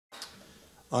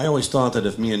I always thought that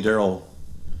if me and Daryl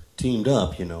teamed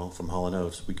up, you know, from Hall &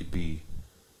 Oates, we could be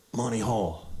Monty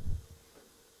Hall.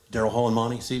 Daryl Hall and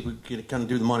Monty, see, we could kind of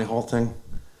do the Monty Hall thing.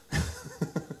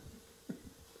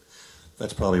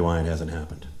 That's probably why it hasn't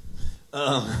happened.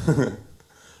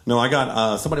 No, I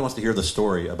got, somebody wants to hear the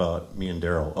story about me and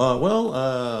Daryl.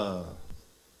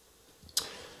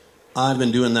 I've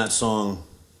been doing that song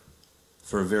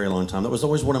for a very long time. That was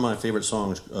always one of my favorite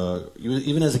songs.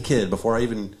 Even as a kid, before I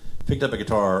even picked up a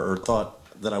guitar or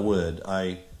thought that I would,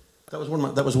 that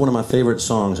was one of my favorite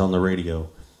songs on the radio.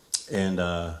 And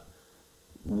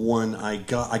when I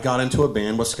got into a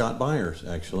band with Scott Byers,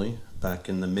 actually, back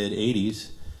in the mid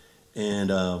 '80s, and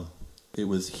it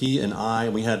was he and I.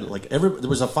 We had there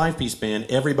was a 5-piece band.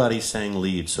 Everybody sang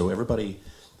lead, so everybody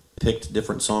picked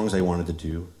different songs they wanted to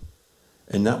do.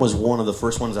 And that was one of the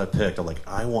first ones I picked. I'm like,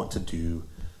 I want to do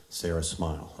Sara's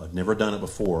Smile. I've never done it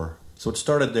before. So it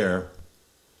started there.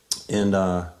 And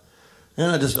I've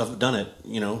done it,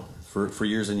 you know, for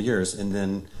years and years. And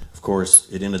then, of course,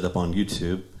 it ended up on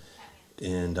YouTube.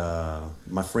 And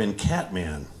my friend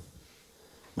Catman,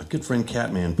 my good friend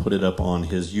Catman, put it up on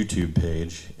his YouTube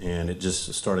page. And it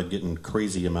just started getting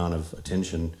crazy amount of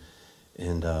attention.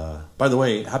 And by the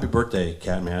way, happy birthday,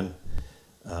 Catman.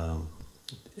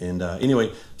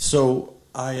 Anyway, so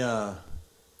I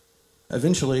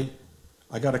eventually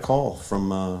I got a call from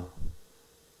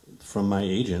my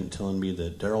agent telling me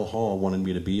that Daryl Hall wanted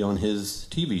me to be on his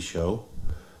TV show,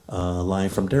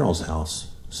 live from Daryl's house.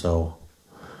 So,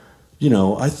 you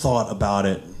know, I thought about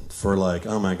it for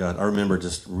oh my God, I remember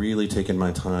just really taking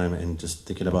my time and just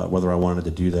thinking about whether I wanted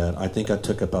to do that. I think I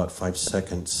took about 5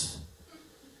 seconds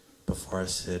before I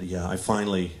said, yeah.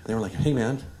 They were like, hey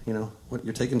man, you know, what,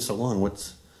 you're taking so long,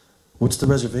 what's the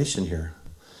reservation here?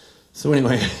 So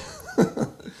anyway,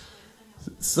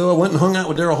 so I went and hung out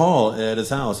with Daryl Hall at his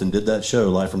house and did that show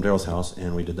live from Daryl's house,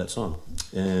 and we did that song.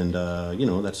 And you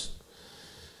know,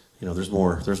 there's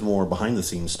more behind the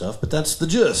scenes stuff, but that's the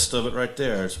gist of it right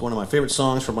there. It's one of my favorite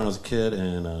songs from when I was a kid,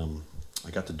 and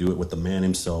I got to do it with the man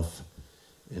himself,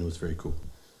 and it was very cool.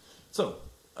 So,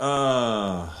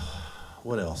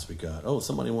 what else we got? Oh,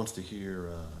 somebody wants to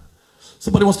hear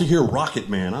Rocket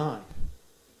Man.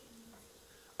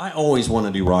 I always want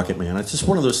to do Rocket Man. It's just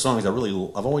one of those songs I've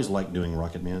always liked doing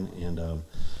Rocket Man. And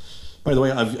by the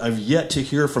way, I've yet to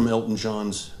hear from Elton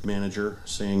John's manager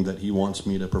saying that he wants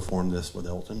me to perform this with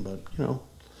Elton, but you know,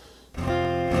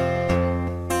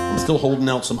 I'm still holding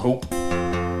out some hope.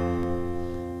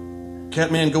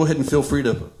 Catman, go ahead and feel free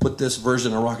to put this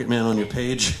version of Rocket Man on your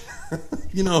page.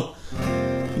 You know,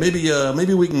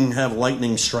 maybe we can have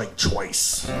lightning strike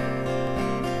twice.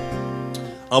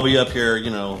 I'll be up here, you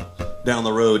know, down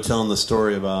the road telling the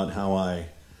story about how I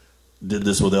did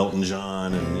this with Elton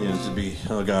John, and you know,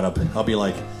 oh God, I'll be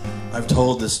like, I've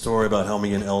told this story about how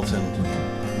me and Elton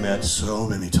met so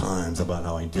many times, about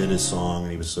how I did his song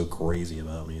and he was so crazy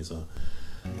about me. So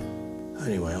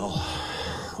anyway, I'll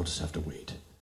just have to wait.